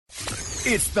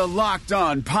It's the Locked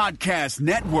On Podcast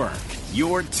Network,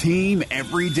 your team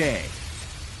every day.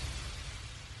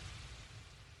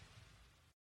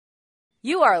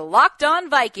 You are Locked On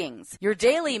Vikings, your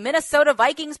daily Minnesota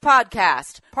Vikings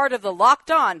podcast, part of the Locked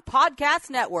On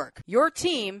Podcast Network, your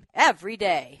team every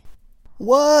day.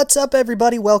 What's up,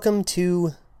 everybody? Welcome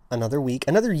to another week,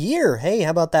 another year, hey,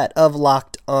 how about that, of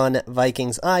Locked On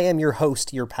Vikings. I am your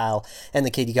host, your pal, and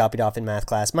the kid you copied off in math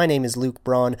class. My name is Luke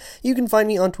Braun. You can find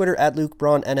me on Twitter at Luke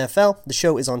Braun NFL. The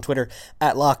show is on Twitter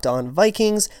at Locked On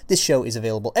Vikings. This show is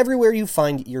available everywhere you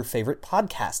find your favorite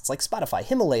podcasts, like Spotify,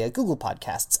 Himalaya, Google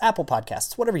Podcasts, Apple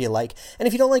Podcasts, whatever you like. And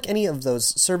if you don't like any of those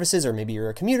services, or maybe you're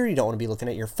a commuter, you don't want to be looking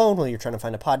at your phone while you're trying to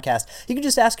find a podcast, you can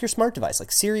just ask your smart device,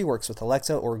 like Siri works with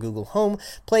Alexa or Google Home,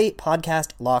 play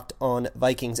podcast Locked On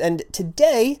Vikings. And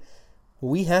today,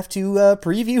 we have to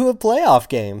preview a playoff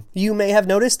game. You may have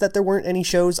noticed that there weren't any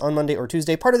shows on Monday or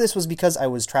Tuesday. Part of this was because I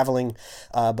was traveling,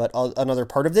 but another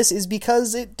part of this is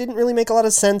because it didn't really make a lot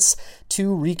of sense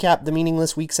to recap the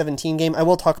meaningless Week 17 game. I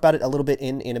will talk about it a little bit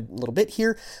in a little bit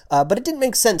here, but it didn't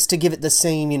make sense to give it the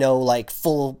same,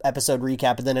 full episode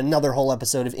recap and then another whole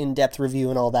episode of in-depth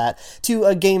review and all that to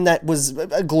a game that was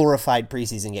a glorified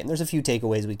preseason game. There's a few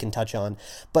takeaways we can touch on,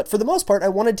 but for the most part, I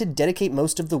wanted to dedicate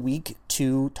most of the week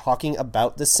to talking about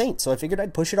the Saints. So I figured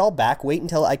I'd push it all back, wait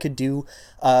until I could do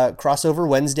crossover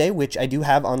Wednesday, which I do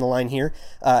have on the line here,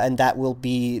 and that will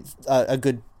be a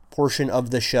good portion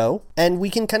of the show, and we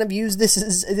can kind of use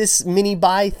this mini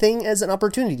bye thing as an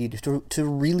opportunity to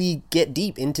really get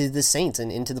deep into the Saints and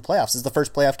into the playoffs. This is the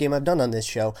first playoff game I've done on this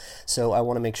show, so I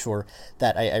want to make sure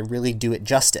that I really do it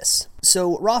justice.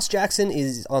 So Ross Jackson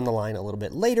is on the line a little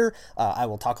bit later. I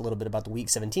will talk a little bit about the Week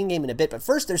 17 game in a bit, but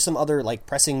first there's some other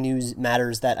pressing news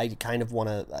matters that I kind of want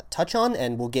to touch on,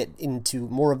 and we'll get into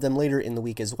more of them later in the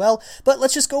week as well. But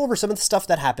let's just go over some of the stuff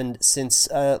that happened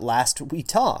since last we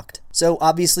talked. So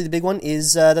obviously the big one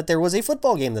is that there was a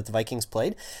football game that the Vikings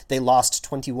played. They lost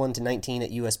 21-19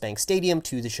 at US Bank Stadium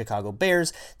to the Chicago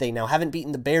Bears. They now haven't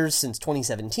beaten the Bears since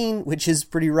 2017, which is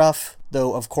pretty rough.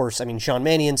 Though, of course, Sean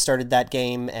Mannion started that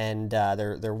game, and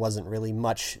there wasn't really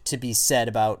much to be said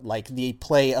about the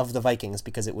play of the Vikings,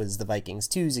 because it was the Vikings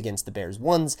 2s against the Bears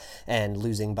 1s, and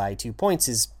losing by 2 points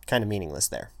is kind of meaningless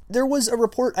there. There was a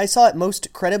report, I saw it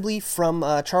most credibly from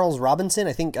Charles Robinson.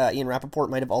 I think Ian Rappaport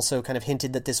might have also kind of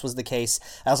hinted that this was the case.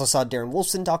 I also saw Darren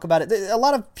Wolfson talk about it. A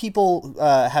lot of people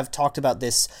have talked about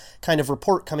this kind of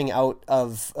report coming out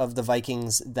of the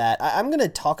Vikings that I'm going to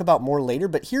talk about more later,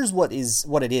 but here's what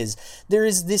it is. There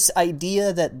is this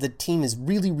idea that the team is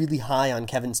really, really high on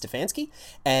Kevin Stefanski,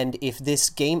 and if this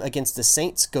game against the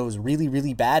Saints goes really,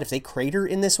 really bad, if they crater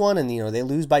in this one and they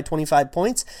lose by 25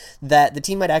 points, that the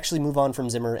team might actually move on from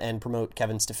Zimmer and promote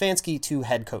Kevin Stefanski to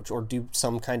head coach, or do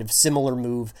some kind of similar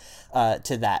move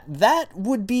to that. That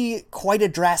would be quite a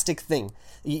drastic thing.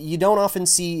 You don't often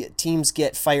see teams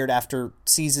get fired after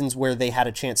seasons where they had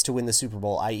a chance to win the Super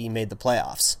Bowl, i.e. made the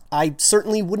playoffs. I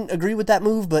certainly wouldn't agree with that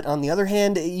move, but on the other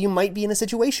hand, you might be in a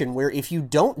situation where if you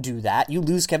don't do that, you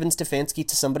lose Kevin Stefanski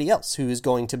to somebody else who is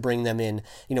going to bring them in.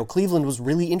 Cleveland was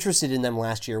really interested in them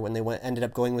last year when they ended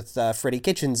up going with Freddie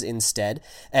Kitchens instead,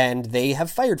 and they have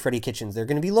fired Freddie Kitchens. They're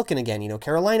going to be looking again.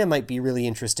 Carolina might be really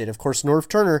interested. Of course, Norv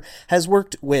Turner has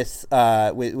worked with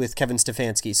Kevin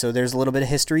Stefanski, so there's a little bit of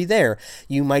history there.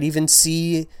 You might even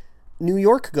see New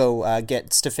York go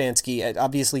get Stefanski.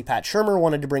 Obviously, Pat Shurmur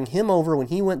wanted to bring him over when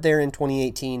he went there in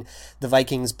 2018. The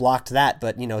Vikings blocked that,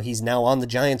 but he's now on the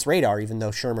Giants' radar, even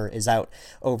though Shurmur is out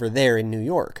over there in New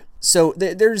York. So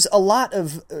there's a lot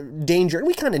of danger, and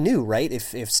we kind of knew, right?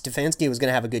 If Stefanski was going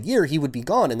to have a good year, he would be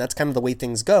gone, and that's kind of the way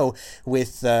things go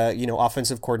with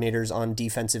offensive coordinators on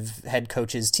defensive head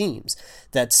coaches' teams.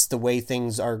 That's the way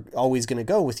things are always going to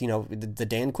go with the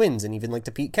Dan Quinns and even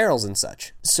the Pete Carrolls and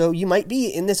such. So you might be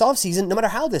in this offseason, no matter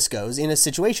how this goes, in a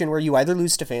situation where you either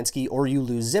lose Stefanski or you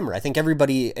lose Zimmer. I think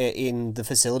everybody in the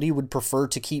facility would prefer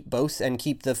to keep both and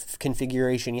keep the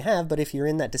configuration you have, but if you're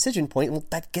in that decision point, well,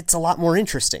 that gets a lot more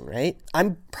interesting, right?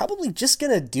 I'm probably just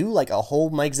going to do a whole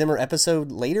Mike Zimmer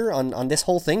episode later on this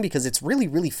whole thing, because it's really,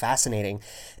 really fascinating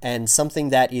and something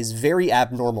that is very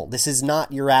abnormal. This is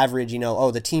not your average,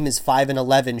 the team is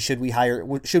 5-11,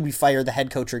 should we fire the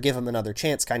head coach or give him another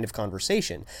chance kind of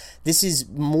conversation. This is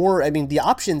more, the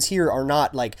options here are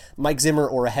not Mike Zimmer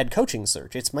or a head coaching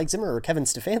search. It's Mike Zimmer or Kevin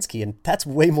Stefanski, and that's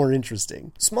way more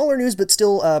interesting. Smaller news, but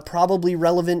still probably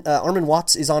relevant. Armon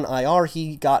Watts is on IR.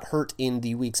 He got hurt in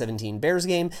the Week 17 Bears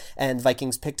game. and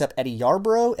Vikings picked up Eddie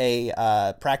Yarbrough,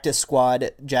 a practice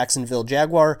squad Jacksonville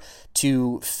Jaguar,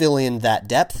 to fill in that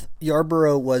depth.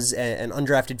 Yarbrough was an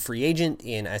undrafted free agent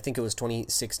in, I think it was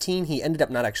 2016. He ended up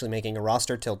not actually making a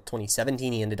roster till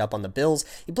 2017. He ended up on the Bills.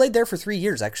 He played there for 3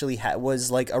 years, actually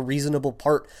was like a reasonable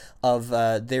part of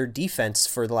their defense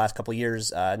for the last couple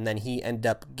years, and then he ended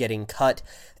up getting cut,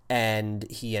 and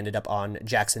he ended up on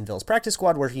Jacksonville's practice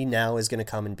squad, where he now is going to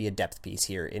come and be a depth piece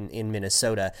here in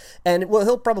Minnesota. And well,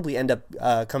 he'll probably end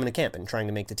up coming to camp and trying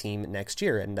to make the team next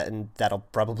year, and that'll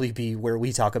probably be where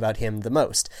we talk about him the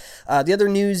most. The other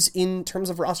news in terms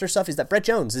of roster stuff is that Brett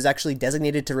Jones is actually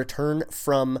designated to return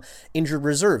from injured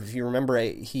reserve. If you remember,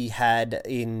 he had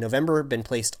in November been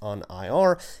placed on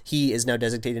IR. He is now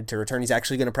designated to return. He's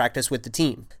actually going to practice with the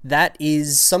team. That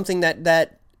is something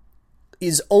that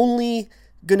is only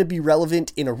going to be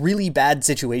relevant in a really bad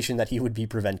situation that he would be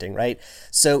preventing, right?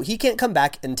 So he can't come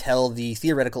back until the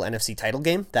theoretical NFC title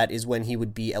game. That is when he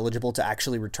would be eligible to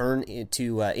actually return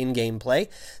to in-game play.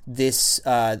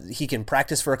 He can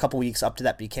practice for a couple weeks up to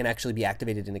that, but he can't actually be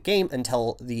activated in a game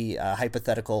until the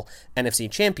hypothetical NFC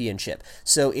championship.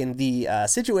 So in the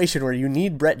situation where you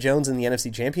need Brett Jones in the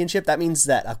NFC championship, that means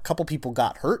that a couple people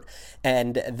got hurt,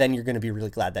 and then you're going to be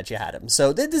really glad that you had him.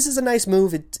 So this is a nice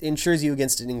move. It insures you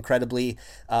against an incredibly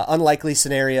unlikely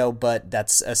scenario, but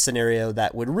that's a scenario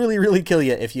that would really, really kill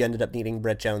you if you ended up needing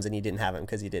Brett Jones and you didn't have him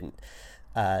because you didn't,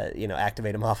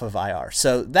 activate him off of IR.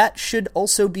 So that should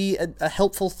also be a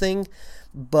helpful thing,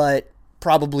 but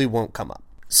probably won't come up.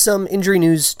 Some injury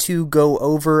news to go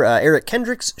over. Eric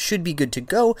Kendricks should be good to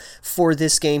go for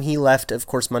this game. He left, of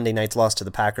course, Monday night's loss to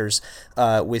the Packers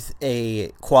with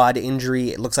a quad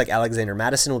injury. It looks like Alexander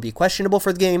Mattison will be questionable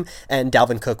for the game, and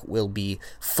Dalvin Cook will be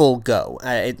full go.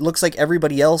 It looks like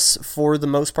everybody else, for the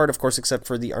most part, of course, except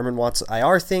for the Armon Watts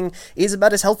IR thing, is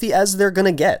about as healthy as they're going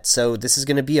to get. So this is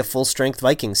going to be a full-strength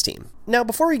Vikings team. Now,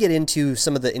 before we get into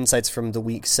some of the insights from the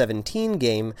Week 17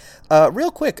 game,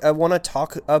 real quick, I want to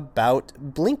talk about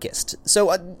Blinkist. So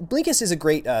Blinkist is a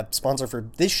great sponsor for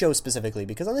this show specifically,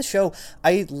 because on this show,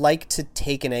 I like to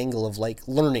take an angle of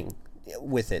learning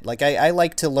with it. I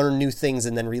like to learn new things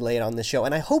and then relay it on the show.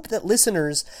 And I hope that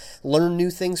listeners learn new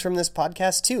things from this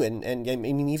podcast too. And I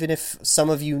mean, even if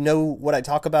some of you know what I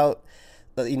talk about,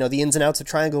 the ins and outs of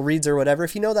triangle reads or whatever,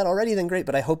 if you know that already, then great,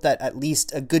 but I hope that at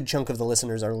least a good chunk of the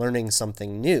listeners are learning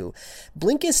something new.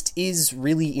 Blinkist is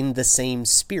really in the same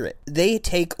spirit. They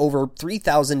take over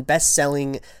 3,000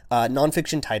 best-selling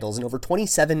nonfiction titles in over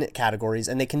 27 categories,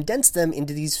 and they condense them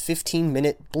into these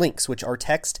 15-minute blinks, which are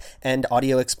text and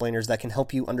audio explainers that can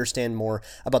help you understand more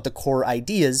about the core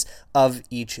ideas of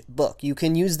each book. You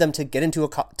can use them to get into a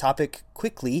topic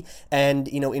quickly and,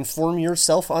 inform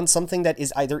yourself on something that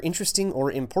is either interesting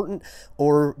or important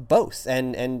or both,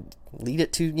 and lead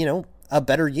it to, a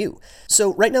better you.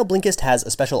 So right now, Blinkist has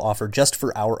a special offer just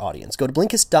for our audience. Go to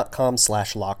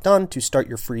Blinkist.com/lockedon to start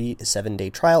your free 7-day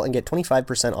trial and get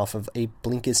 25% off of a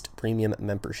Blinkist premium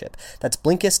membership. That's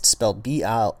Blinkist, spelled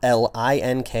Blinkist,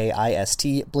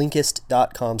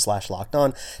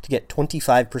 Blinkist.com/lockedon to get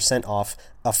 25% off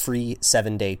a free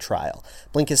 7-day trial.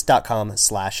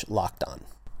 Blinkist.com/lockedon.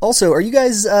 Also, are you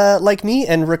guys like me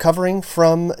and recovering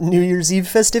from New Year's Eve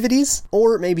festivities?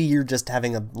 Or maybe you're just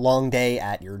having a long day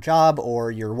at your job, or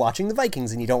you're watching the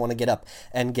Vikings and you don't want to get up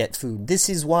and get food. This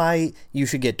is why you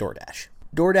should get DoorDash.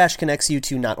 DoorDash connects you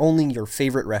to not only your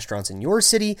favorite restaurants in your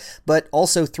city, but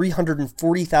also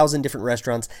 340,000 different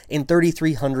restaurants in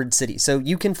 3,300 cities. So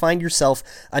you can find yourself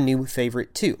a new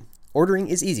favorite too. Ordering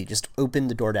is easy. Just open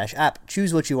the DoorDash app,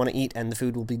 choose what you want to eat, and the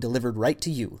food will be delivered right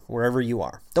to you, wherever you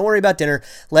are. Don't worry about dinner.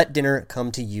 Let dinner come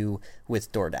to you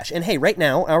with DoorDash. And hey, right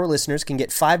now, our listeners can get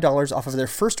 $5 off of their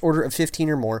first order of 15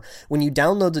 or more when you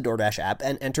download the DoorDash app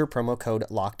and enter promo code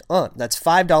LOCKEDON. That's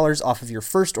 $5 off of your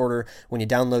first order when you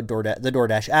download the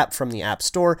DoorDash app from the App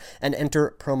Store and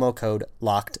enter promo code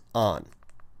LOCKEDON.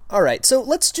 All right, so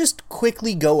let's just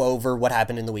quickly go over what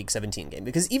happened in the Week 17 game,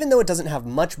 because even though it doesn't have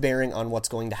much bearing on what's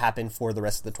going to happen for the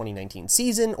rest of the 2019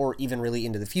 season, or even really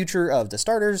into the future of the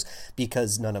starters,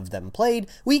 because none of them played,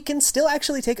 we can still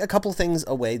actually take a couple things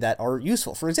away that are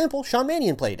useful. For example, Sean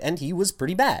Mannion played, and he was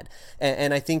pretty bad.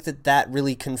 And I think that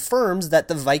really confirms that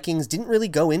the Vikings didn't really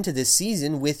go into this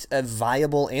season with a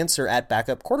viable answer at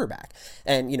backup quarterback.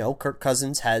 And, Kirk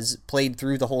Cousins has played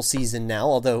through the whole season now,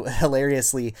 although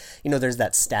hilariously, there's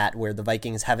that stat stat where the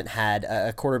Vikings haven't had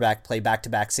a quarterback play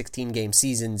back-to-back 16-game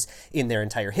seasons in their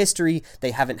entire history.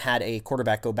 They haven't had a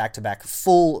quarterback go back-to-back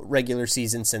full regular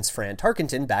season since Fran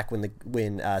Tarkenton, back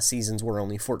when seasons were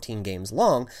only 14 games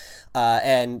long.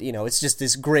 And, it's just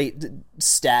this great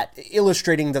stat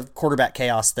illustrating the quarterback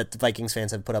chaos that the Vikings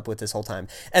fans have put up with this whole time.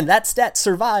 And that stat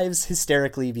survives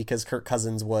hysterically because Kirk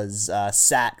Cousins was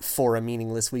sat for a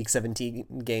meaningless Week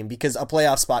 17 game because a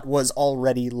playoff spot was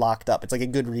already locked up. It's like a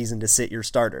good reason to sit your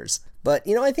starters. But,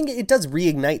 I think it does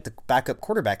reignite the backup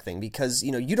quarterback thing because,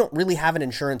 you don't really have an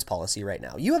insurance policy right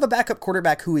now. You have a backup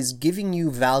quarterback who is giving you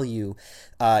value,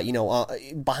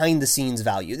 behind the scenes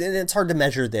value. And it's hard to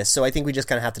measure this. So I think we just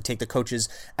kind of have to take the coaches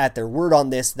at their word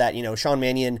on this, that, Sean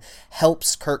Mannion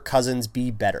helps Kirk Cousins be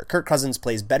better. Kirk Cousins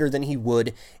plays better than he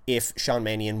would if Sean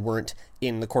Mannion weren't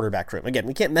in the quarterback room. Again,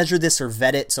 we can't measure this or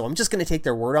vet it, so I'm just going to take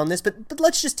their word on this, but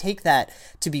let's just take that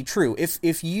to be true.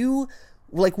 If you...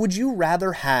 would you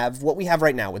rather have what we have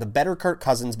right now with a better Kirk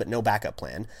Cousins but no backup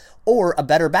plan, or a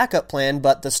better backup plan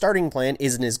but the starting plan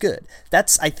isn't as good?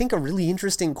 That's, I think, a really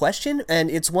interesting question,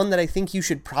 and it's one that I think you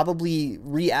should probably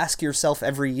re-ask yourself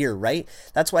every year, right?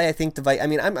 That's why I think I'm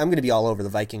going to be all over the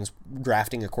Vikings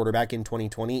drafting a quarterback in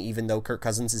 2020, even though Kirk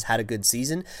Cousins has had a good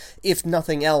season. If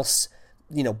nothing else,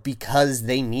 because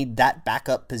they need that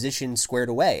backup position squared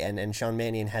away, and Sean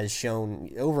Mannion has shown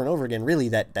over and over again, really,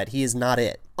 that he is not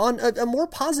it. On a more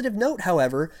positive note,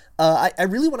 however, I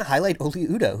really want to highlight Oli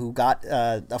Udoh, who got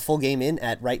a full game in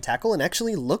at right tackle and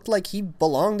actually looked like he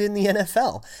belonged in the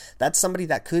NFL. That's somebody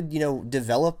that could,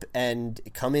 develop and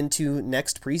come into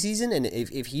next preseason, and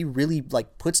if he really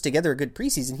puts together a good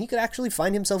preseason, he could actually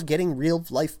find himself getting real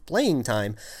life playing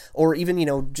time, or even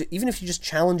even if he just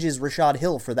challenges Rashad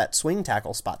Hill for that swing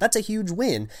tackle spot. That's a huge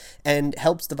win and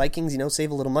helps the Vikings, save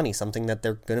a little money, something that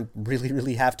they're going to really,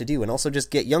 really have to do, and also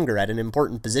just get younger at an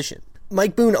important position.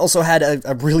 Mike Boone also had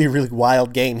a really, really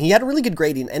wild game. He had a really good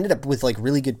grade and ended up with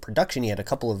really good production. He had a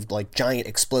couple of giant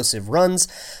explosive runs.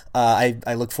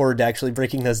 I look forward to actually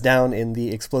breaking those down in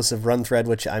the explosive run thread,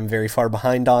 which I'm very far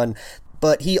behind on.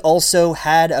 But he also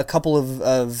had a couple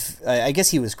of I guess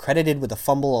he was credited with a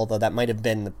fumble, although that might have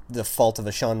been the fault of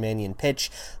a Sean Mannion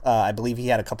pitch. I believe he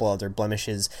had a couple other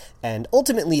blemishes. And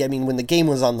ultimately, when the game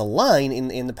was on the line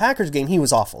in the Packers game, he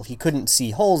was awful. He couldn't see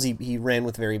holes. He ran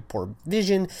with very poor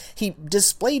vision. He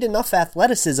displayed enough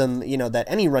athleticism, that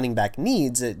any running back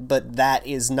needs, but that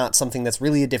is not something that's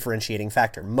really a differentiating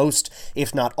factor. Most,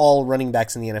 if not all, running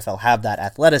backs in the NFL have that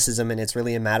athleticism, and it's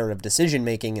really a matter of decision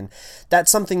making. And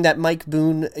that's something that Mike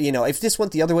Boone, if this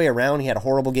went the other way around, he had a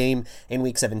horrible game in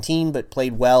Week 17, but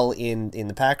played well in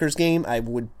the Packers game, I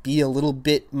would be a little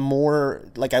bit more,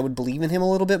 I would believe in him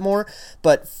a little bit more.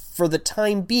 But for the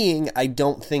time being, I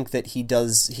don't think that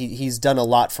he's done a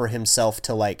lot for himself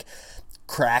to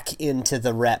crack into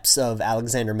the reps of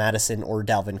Alexander Mattison or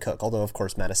Dalvin Cook, although of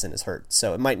course Mattison is hurt,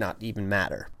 so it might not even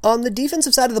matter. On the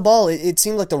defensive side of the ball, it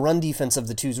seemed like the run defense of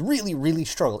the twos really, really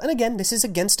struggled. And again, this is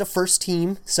against a first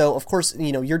team, so of course,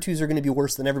 your twos are going to be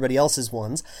worse than everybody else's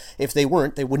ones. If they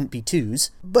weren't, they wouldn't be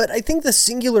twos. But I think the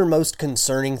singular most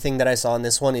concerning thing that I saw in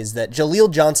this one is that Jaleel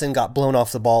Johnson got blown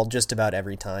off the ball just about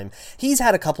every time. He's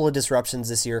had a couple of disruptions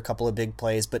this year, a couple of big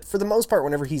plays, but for the most part,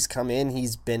 whenever he's come in,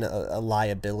 he's been a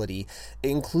liability.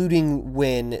 Including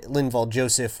when Linval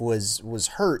Joseph was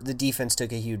hurt, the defense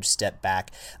took a huge step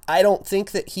back. I don't think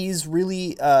that he's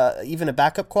really even a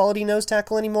backup quality nose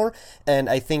tackle anymore, and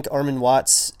I think Armon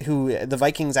Watts, who the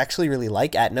Vikings actually really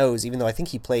like at nose, even though I think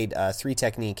he played 3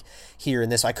 technique here in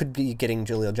this, so I could be getting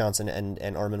Jaleel Johnson and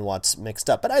Armon Watts mixed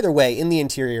up, but either way, in the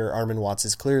interior, Armon Watts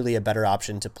is clearly a better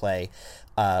option to play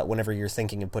whenever you're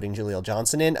thinking of putting Jaleel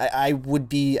Johnson in. I would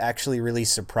be actually really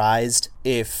surprised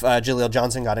if Jaleel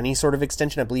Johnson got any sort of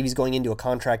extension. I believe he's going into a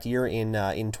contract year in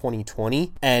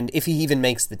 2020, and if he even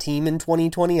makes the team in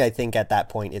 2020, I think at that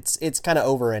point it's kind of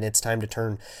over and it's time to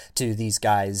turn to these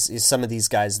guys, some of these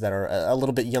guys that are a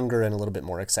little bit younger and a little bit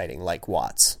more exciting, like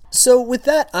Watts. So with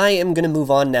that, I am going to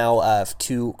move on now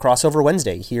to Crossover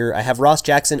Wednesday. Here I have Ross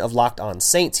Jackson of Locked On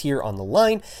Saints here on the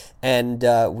line, and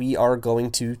we are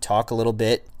going to talk a little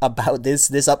bit about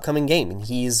this upcoming game. And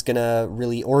he's going to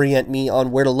really orient me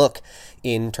on where to look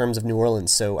in terms of New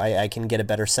Orleans, so I can get a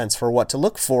better sense for what to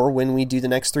look for when we do the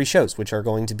next 3 shows, which are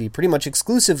going to be pretty much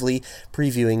exclusively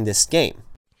previewing this game.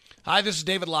 Hi, this is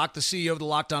David Locke, the CEO of the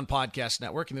Locked On Podcast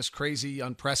Network. In this crazy,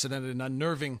 unprecedented, and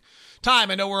unnerving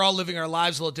time, I know we're all living our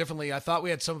lives a little differently. I thought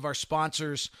we had some of our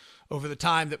sponsors over the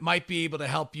time that might be able to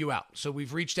help you out. So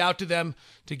we've reached out to them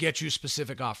to get you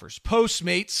specific offers.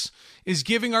 Postmates is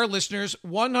giving our listeners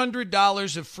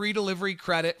 $100 of free delivery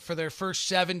credit for their first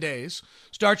 7 days.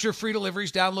 Start your free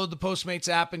deliveries, download the Postmates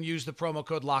app, and use the promo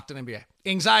code LOCKEDONNBA.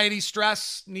 anxiety,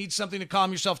 stress, need something to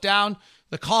calm yourself down,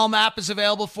 the Calm app is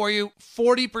available for you.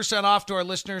 40% off to our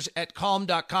listeners at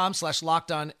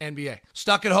calm.com/LockedOnNBA.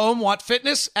 Stuck at home, want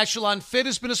fitness? Echelon Fit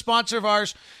has been a sponsor of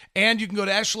ours, and you can go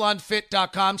to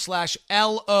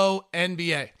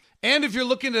echelonfit.com/LONBA. And if you're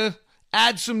looking to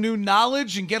add some new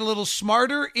knowledge and get a little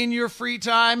smarter in your free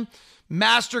time,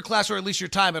 Masterclass, or at least your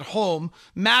time at home,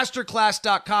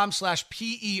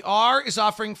 masterclass.com/PER is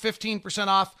offering 15%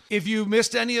 off. If you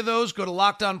missed any of those, go to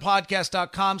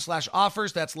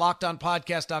lockedonpodcast.com/offers. That's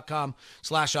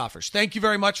lockedonpodcast.com/offers. Thank you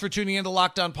very much for tuning in to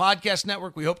Locked On Podcast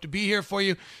Network. We hope to be here for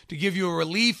you to give you a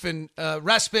relief and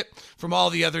respite from all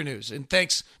the other news. And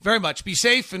thanks very much. Be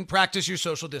safe and practice your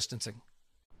social distancing.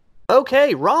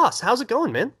 Okay, Ross, how's it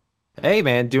going, man? Hey,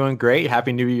 man, doing great.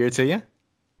 Happy New Year to you.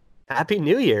 Happy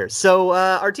New Year. So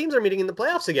our teams are meeting in the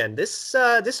playoffs again. This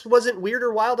wasn't weird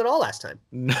or wild at all last time.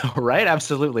 No, right?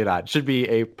 Absolutely not. Should be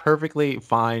a perfectly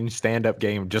fine stand-up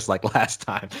game just like last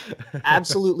time.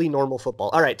 Absolutely normal football.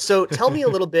 All right, so tell me a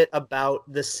little bit about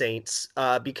the Saints,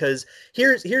 because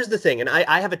here's the thing, and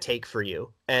I have a take for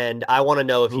you, and I want to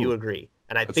know if you agree,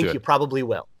 and I think you probably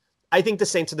will. I think the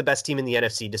Saints are the best team in the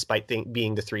NFC despite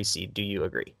being the 3 seed. Do you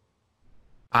agree?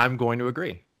 I'm going to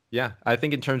agree. Yeah, I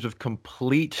think in terms of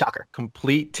complete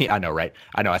team. I know, right?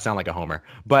 I know I sound like a homer,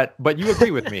 but you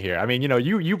agree with me here. I mean,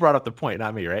 you brought up the point,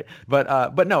 not me, right?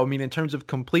 But no, I mean, in terms of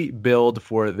complete build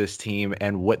for this team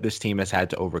and what this team has had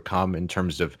to overcome in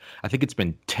terms of, I think it's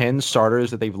been 10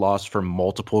 starters that they've lost for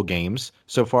multiple games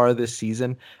so far this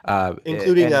season,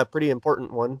 including a pretty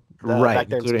important one, right? Back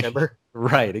there in September.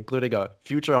 Right, including a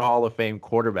future Hall of Fame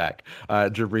quarterback,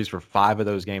 Drew Brees, for 5 of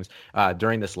those games.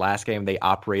 During this last game, they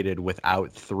operated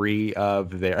without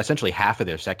essentially half of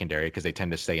their secondary, because they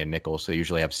tend to stay in nickel, so they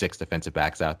usually have 6 defensive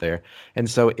backs out there. And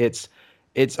so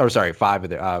five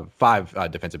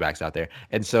defensive backs out there.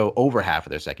 And so over half of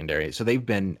their secondary. So they've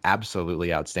been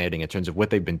absolutely outstanding in terms of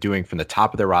what they've been doing from the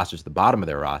top of their roster to the bottom of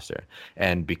their roster.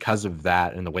 And because of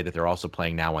that, and the way that they're also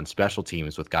playing now on special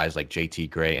teams with guys like JT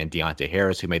Gray and Deontay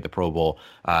Harris, who made the Pro Bowl,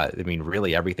 I mean,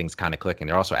 really everything's kind of clicking.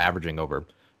 They're also averaging over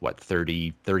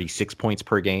 36 points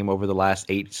per game over the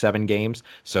last 7 games.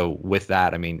 So with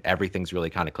that, I mean, everything's really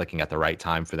kind of clicking at the right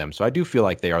time for them. So I do feel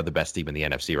like they are the best team in the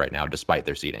NFC right now, despite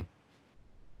their seeding.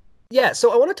 Yeah,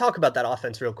 so I want to talk about that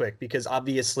offense real quick, because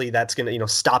obviously that's going to,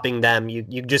 stopping them.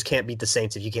 You just can't beat the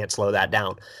Saints if you can't slow that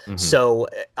down. Mm-hmm. So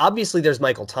obviously there's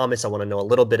Michael Thomas. I want to know a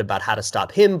little bit about how to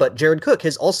stop him, but Jared Cook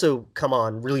has also come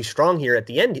on really strong here at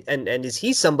the end. And is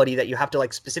he somebody that you have to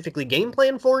specifically game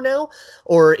plan for now?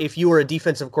 Or if you were a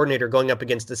defensive coordinator going up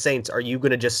against the Saints, are you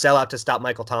going to just sell out to stop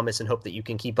Michael Thomas and hope that you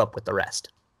can keep up with the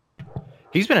rest?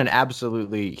 He's been an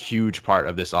absolutely huge part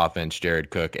of this offense,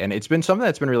 Jared Cook. And it's been something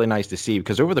that's been really nice to see,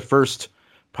 because over the first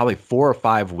probably 4 or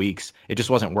 5 weeks, it just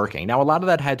wasn't working. Now, a lot of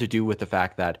that had to do with the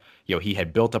fact that, he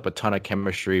had built up a ton of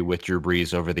chemistry with Drew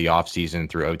Brees over the offseason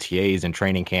through OTAs and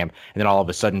training camp. And then all of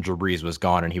a sudden, Drew Brees was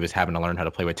gone, and he was having to learn how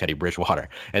to play with Teddy Bridgewater.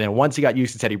 And then once he got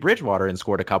used to Teddy Bridgewater and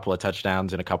scored a couple of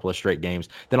touchdowns in a couple of straight games,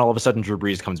 then all of a sudden, Drew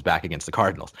Brees comes back against the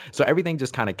Cardinals. So everything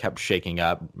just kind of kept shaking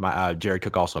up. Jared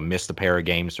Cook also missed a pair of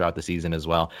games throughout the season as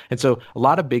well. And so a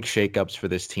lot of big shakeups for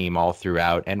this team all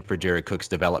throughout, and for Jared Cook's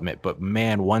development. But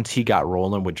man, once he got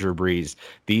rolling with Drew Brees,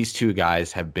 these two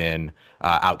guys have been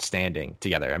outstanding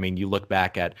together. I mean, you look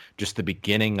back at just the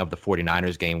beginning of the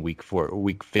 49ers game, week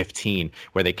 15,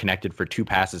 where they connected for 2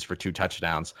 passes for 2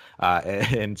 touchdowns,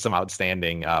 and some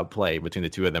outstanding play between the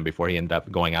two of them before he ended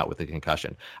up going out with a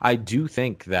concussion. I do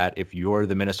think that if you're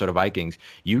the Minnesota Vikings,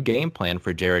 you game plan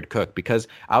for Jared Cook, because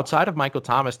outside of Michael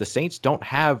Thomas, the Saints don't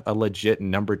have a legit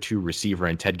number 2 receiver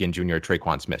in Ted Ginn Jr. or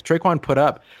Traquan Smith. Traquan put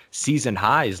up season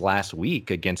highs last week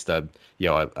against a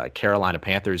Carolina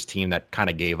Panthers team that kind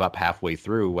of gave up halfway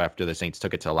through after the Saints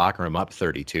took it to the locker room up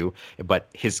 32. But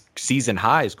his season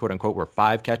highs, quote unquote, were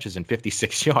 5 catches and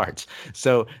 56 yards.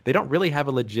 So they don't really have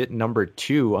a legit number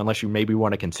 2, unless you maybe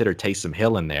want to consider Taysom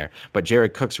Hill in there. But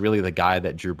Jared Cook's really the guy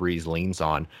that Drew Brees leans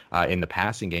on in the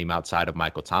passing game outside of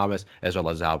Michael Thomas, as well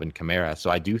as Alvin Kamara.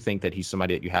 So I do think that he's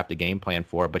somebody that you have to game plan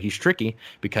for, but he's tricky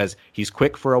because he's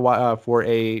quick for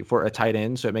a tight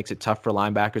end. So it makes it tough for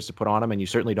linebackers to put on him. And you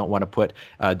certainly don't want to put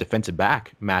defensive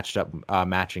back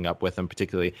matching up with him,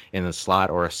 particularly in the slot,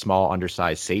 or a small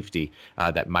undersized safety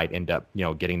that might end up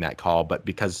getting that call. But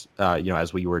because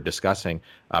as we were discussing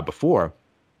before,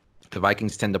 the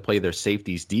Vikings tend to play their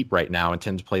safeties deep right now and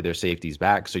tend to play their safeties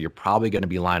back. So you're probably going to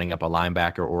be lining up a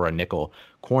linebacker or a nickel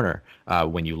corner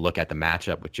when you look at the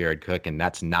matchup with Jared Cook, and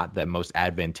that's not the most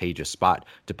advantageous spot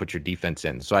to put your defense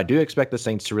in. So I do expect the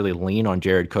Saints to really lean on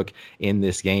Jared Cook in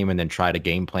this game and then try to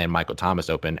game plan Michael Thomas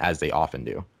open, as they often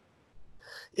do.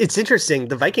 It's interesting.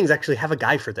 The Vikings actually have a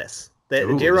guy for this.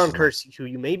 Ooh, Jaron Kearse, who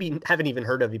you maybe haven't even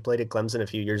heard of, he played at Clemson a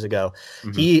few years ago.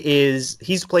 Mm-hmm.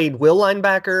 He's played will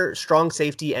linebacker, strong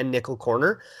safety, and nickel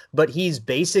corner, but he's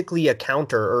basically a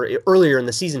counter, or earlier in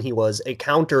the season he was a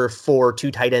counter for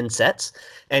 2 tight end sets,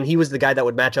 and he was the guy that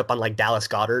would match up on like Dallas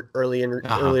Goedert earlier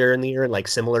in the year and like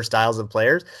similar styles of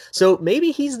players. So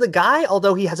maybe he's the guy,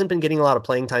 although he hasn't been getting a lot of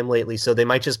playing time lately. So they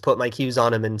might just put Mike Hughes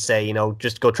on him and say,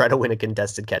 just go try to win a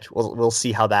contested catch. We'll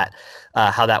see how that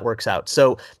works out.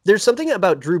 So there's something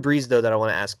about Drew Brees though that I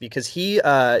want to ask, because he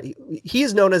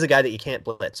is known as a guy that you can't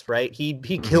blitz, right? He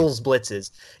kills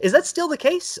blitzes. Is that still the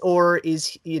case, or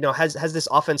is has this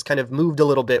offense kind of moved a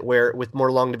little bit where with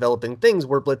more long developing things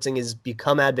where blitzing has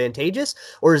become advantageous,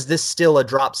 or is this still a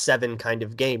drop 7 kind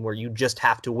of game where you just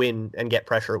have to win and get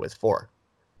pressure with 4?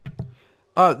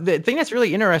 The thing that's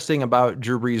really interesting about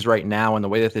Drew Brees right now and the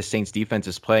way that the Saints defense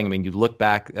is playing, I mean, you look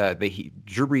back,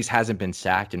 Drew Brees hasn't been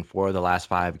sacked in 4 of the last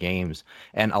 5 games.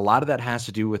 And a lot of that has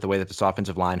to do with the way that this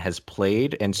offensive line has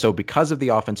played. And so because of the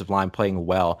offensive line playing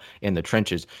well in the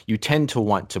trenches, you tend to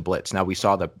want to blitz. Now, we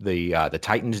saw the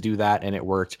Titans do that, and it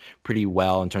worked pretty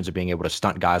well in terms of being able to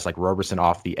stunt guys like Roberson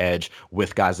off the edge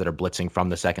with guys that are blitzing from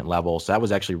the second level. So that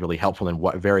was actually really helpful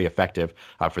and very effective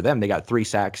for them. They got 3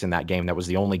 sacks in that game. That was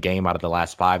the only game out of the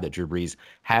last 5 that Drew Brees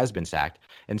has been sacked.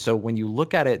 And so when you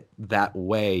look at it that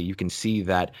way, you can see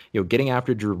that getting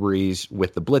after Drew Brees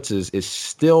with the blitzes is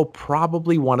still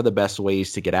probably one of the best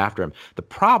ways to get after him. The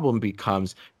problem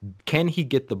becomes, can he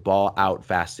get the ball out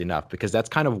fast enough? Because that's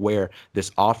kind of where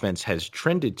this offense has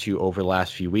trended to over the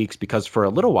last few weeks, because for a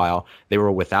little while they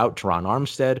were without Teron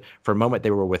Armstead. For a moment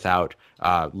they were without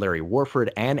Larry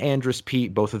Warford and Andrus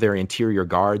Peat, both of their interior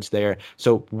guards there.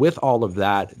 So with all of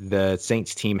that, the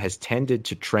Saints team has tended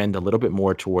to trend a little bit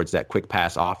more towards that quick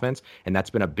pass offense, and that's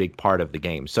been a big part of the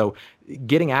game. So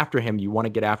getting after him, you want to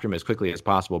get after him as quickly as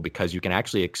possible, because you can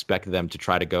actually expect them to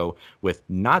try to go with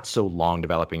not so long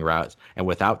developing routes and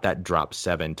without that drop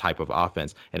 7 type of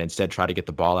offense, and instead try to get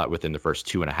the ball out within the first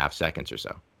 2.5 seconds or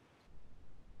so.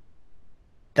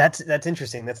 That's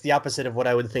interesting. That's the opposite of what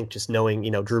I would think, just knowing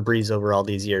Drew Brees over all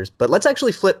these years. But let's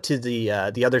actually flip to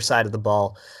the other side of the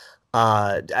ball.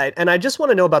 I just want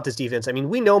to know about this defense. I mean,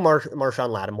 we know Marshawn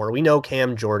Lattimore, we know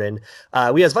Cam Jordan.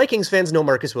 We as Vikings fans know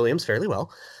Marcus Williams fairly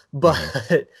well. But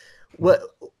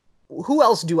who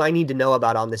else do I need to know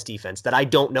about on this defense that I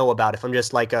don't know about if I'm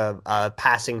just like a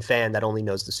passing fan that only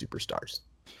knows the superstars?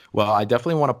 Well, I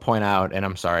definitely want to point out, and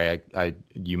I'm sorry,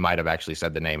 you might have actually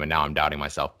said the name, and now I'm doubting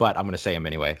myself, but I'm going to say him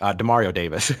anyway. Demario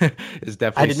Davis is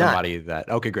definitely somebody that.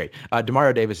 Okay, great.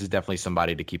 Demario Davis is definitely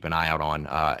somebody to keep an eye out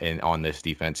on this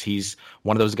defense. He's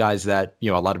one of those guys that a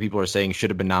lot of people are saying should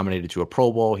have been nominated to a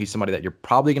Pro Bowl. He's somebody that you're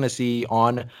probably going to see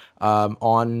on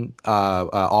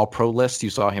All Pro lists. You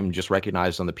saw him just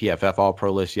recognized on the PFF All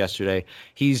Pro list yesterday.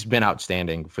 He's been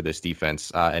outstanding for this defense,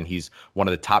 and he's one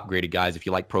of the top graded guys. If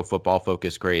you like Pro Football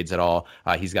Focus grades at all,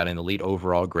 he's got an elite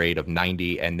overall grade of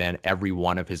 90, and then every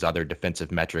one of his other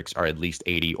defensive metrics are at least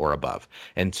 80 or above.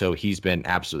 And so he's been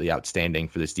absolutely outstanding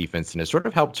for this defense, and has sort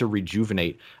of helped to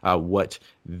rejuvenate what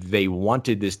they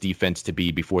wanted this defense to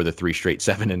be before the 3 straight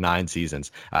 7-9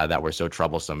 seasons that were so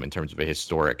troublesome in terms of a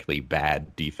historically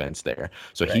bad defense there.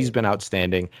 So right. He's been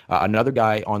outstanding. Another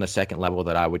guy on the second level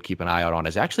that I would keep an eye out on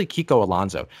is actually Kiko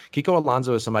Alonso. Kiko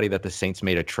Alonso is somebody that the Saints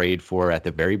made a trade for at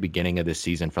the very beginning of this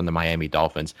season from the Miami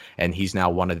Dolphins, and he's now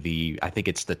one of the, I think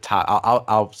it's the top,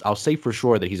 I'll say for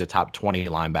sure that he's a top 20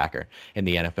 linebacker in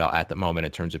the NFL at the moment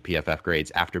in terms of PFF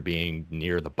grades, after being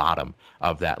near the bottom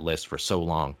of that list for so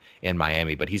long in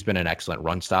Miami. But he's been an excellent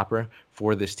run stopper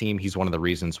for this team. He's one of the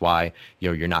reasons why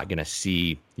you're not going to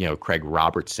see Craig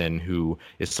Robertson, who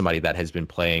is somebody that has been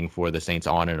playing for the Saints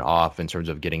on and off in terms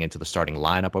of getting into the starting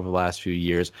lineup over the last few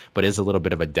years, but is a little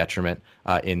bit of a detriment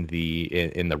in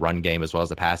the run game as well as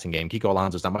the passing game. Kiko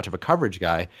Alonso is not much of a coverage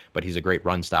guy, but he's a great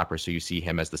run stopper. So you see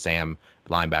him as the Sam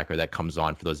linebacker that comes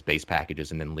on for those base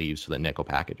packages and then leaves for the nickel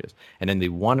packages. And then the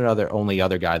only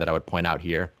other guy that I would point out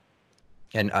here,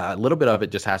 and a little bit of it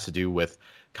just has to do with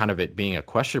kind of it being a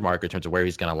question mark in terms of where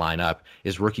he's going to line up,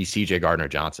 is rookie CJ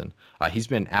Gardner-Johnson. He's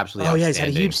been absolutely outstanding. He's had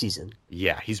a huge season.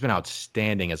 Yeah, he's been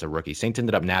outstanding as a rookie. Saints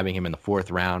ended up nabbing him in the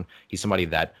 4th round. He's somebody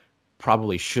that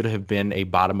probably should have been a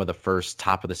bottom of the 1st,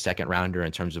 top of the 2nd rounder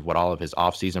in terms of what all of his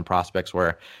offseason prospects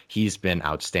were. He's been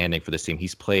outstanding for this team.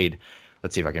 He's played,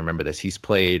 let's see if I can remember this, he's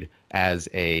played as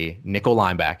a nickel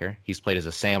linebacker. He's played as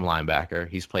a Sam linebacker.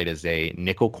 He's played as a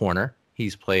nickel corner.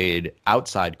 He's played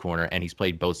outside corner, and he's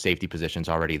played both safety positions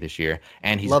already this year.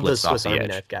 And he's Love those blitzed off Swiss the Army edge.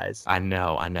 knife guys. I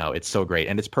know. It's so great.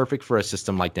 And it's perfect for a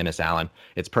system like Dennis Allen.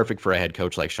 It's perfect for a head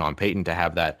coach like Sean Payton to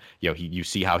have that. You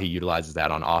see how he utilizes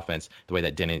that on offense. The way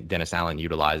that Dennis Allen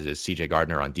utilizes CJ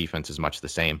Gardner on defense is much the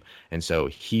same. And so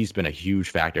he's been a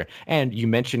huge factor. And you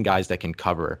mentioned guys that can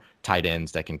cover, tight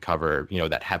ends that can cover,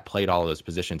 that have played all of those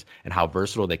positions and how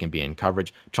versatile they can be in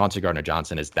coverage. Chauncey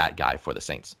Gardner-Johnson is that guy for the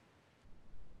Saints.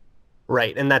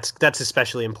 Right, and that's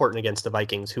especially important against the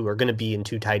Vikings, who are going to be in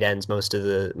two tight ends most of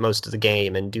the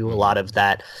game and do a lot of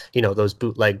that, those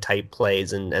bootleg type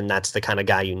plays, and that's the kind of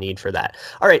guy you need for that.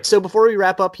 All right, so before we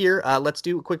wrap up here, let's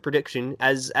do a quick prediction.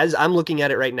 As I'm looking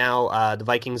at it right now, the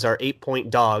Vikings are 8-point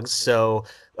dogs. So,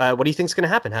 what do you think is going to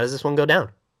happen? How does this one go down?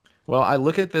 Well, I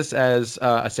look at this as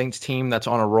a Saints team that's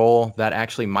on a roll that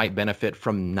actually might benefit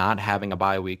from not having a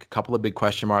bye week. A couple of big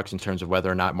question marks in terms of whether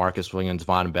or not Marcus Williams,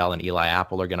 Von Bell, and Eli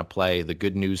Apple are going to play. The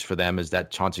good news for them is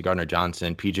that Chauncey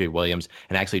Gardner-Johnson, P.J. Williams,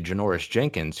 and actually Janoris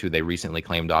Jenkins, who they recently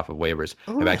claimed off of waivers,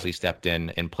 have actually stepped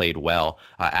in and played well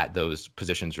at those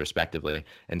positions respectively.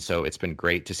 And so it's been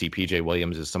great to see P.J.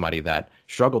 Williams as somebody that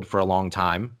struggled for a long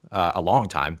time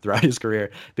throughout his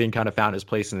career, then kind of found his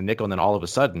place in the nickel, and then all of a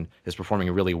sudden is performing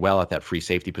really well at that free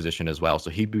safety position as well.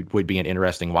 So he would be an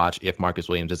interesting watch if Marcus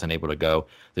Williams isn't able to go.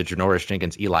 The Janoris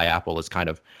Jenkins, Eli Apple is kind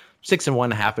of 6 in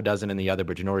one, half a dozen in the other,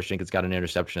 but Janoris Jenkins got an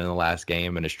interception in the last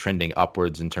game and is trending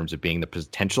upwards in terms of being the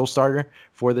potential starter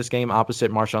for this game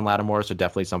opposite Marshawn Lattimore, so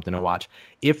definitely something to watch.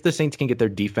 If the Saints can get their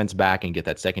defense back and get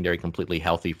that secondary completely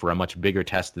healthy for a much bigger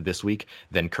test this week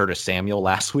than Curtis Samuel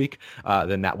last week,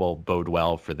 then that will bode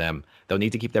well for them. They'll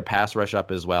need to keep their pass rush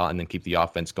up as well and then keep the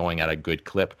offense going at a good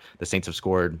clip. The Saints have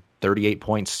scored 38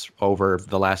 points over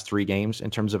the last 3 games in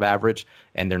terms of average,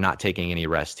 and they're not taking any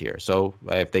rest here. So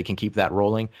if they can keep that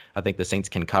rolling, I think the Saints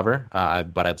can cover,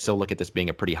 but I'd still look at this being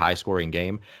a pretty high-scoring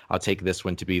game. I'll take this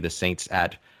one to be the Saints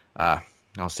at,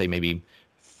 I'll say maybe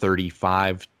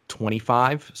 35-25,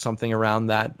 something around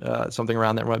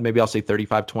that. Maybe I'll say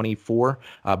 35-24,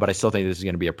 but I still think this is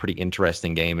going to be a pretty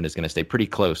interesting game and is going to stay pretty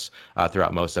close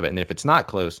throughout most of it. And if it's not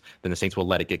close, then the Saints will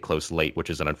let it get close late, which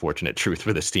is an unfortunate truth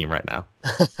for this team right now.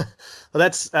 Well,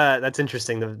 that's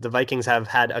interesting. The Vikings have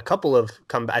had a couple of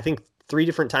I think 3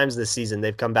 different times this season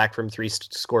they've come back from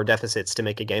 3-score deficits to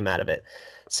make a game out of it.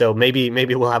 So maybe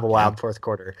we'll have a wild fourth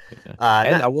quarter.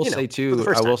 And I will say too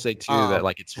that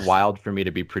like it's wild for me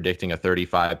to be predicting a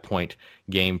 35-point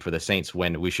game for the Saints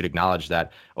when we should acknowledge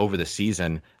that over the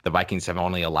season the Vikings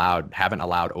haven't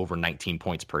allowed over 19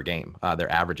 points per game.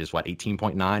 Their average is 18.9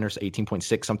 or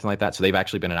 18.6, something like that. So they've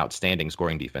actually been an outstanding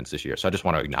scoring defense this year. So I just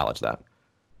want to acknowledge that.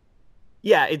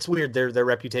 Yeah, it's weird. Their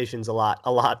reputation's a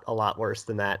lot worse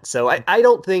than that. So I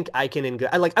don't think I can.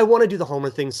 I want to do the Homer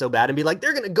thing so bad and be like,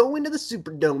 they're gonna go into the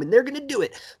Superdome and they're gonna do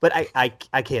it, but I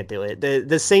can't do it.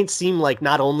 The Saints seem like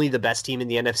not only the best team in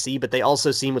the NFC, but they also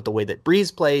seem, with the way that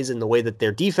Breeze plays and the way that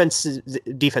their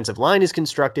defensive line is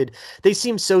constructed, they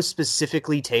seem so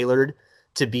specifically tailored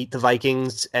to beat the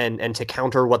Vikings and to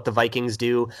counter what the Vikings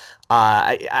do.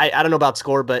 I don't know about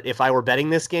score, but if I were betting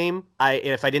this game,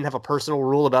 if I didn't have a personal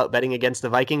rule about betting against the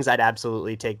Vikings, I'd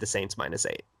absolutely take the Saints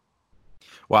 -8.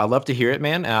 Well, I love to hear it,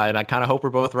 man, and I kind of hope we're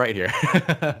both right here.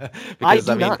 Because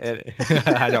I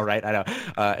know, right? I know.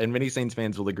 And many Saints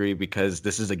fans will agree because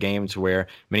this is a game to where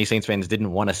many Saints fans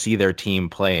didn't want to see their team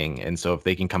playing, and so if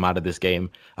they can come out of this game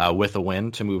with a win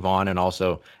to move on, and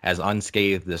also as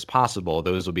unscathed as possible,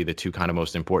 those will be the 2 kind of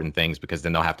most important things, because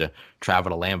then they'll have to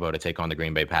travel to Lambeau to take on the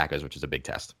Green Bay Packers, which is a big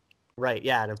test. Right,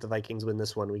 yeah, and if the Vikings win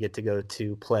this one, we get to go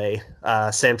to play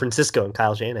San Francisco and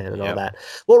Kyle Shanahan and all that.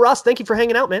 Well, Ross, thank you for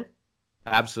hanging out, man.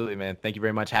 Absolutely, man. Thank you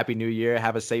very much. Happy New Year.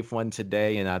 Have a safe one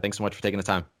today, and thanks so much for taking the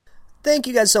time. Thank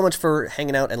you guys so much for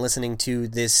hanging out and listening to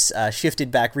this shifted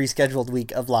back, rescheduled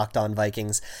week of Locked On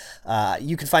Vikings.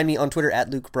 You can find me on Twitter at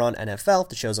LukeBraunNFL.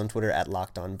 The show's on Twitter at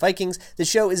Locked On Vikings. The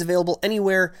show is available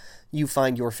anywhere you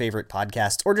find your favorite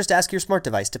podcast, or just ask your smart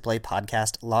device to play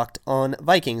podcast Locked On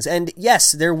Vikings. And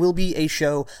yes, there will be a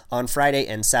show on Friday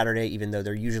and Saturday, even though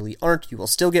there usually aren't. You will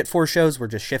still get 4 shows. We're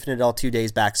just shifting it all 2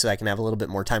 days back so I can have a little bit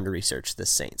more time to research the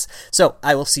Saints. So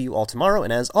I will see you all tomorrow,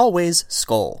 and as always,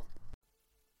 Skol.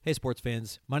 Hey, sports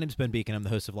fans. My name is Ben Beacon. I'm the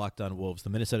host of Locked On Wolves, the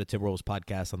Minnesota Timberwolves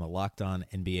podcast on the Locked On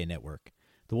NBA Network.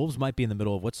 The Wolves might be in the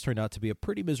middle of what's turned out to be a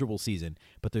pretty miserable season,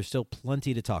 but there's still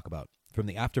plenty to talk about. From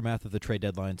the aftermath of the trade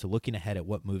deadline to looking ahead at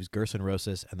what moves Gerson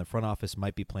Rosas and the front office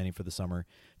might be planning for the summer,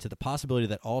 to the possibility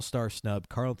that all-star snub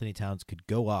Karl-Anthony Towns could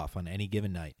go off on any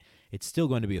given night, it's still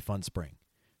going to be a fun spring.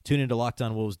 Tune into Locked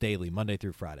On Wolves daily, Monday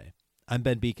through Friday. I'm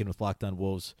Ben Beacon with Locked On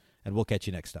Wolves, and we'll catch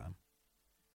you next time.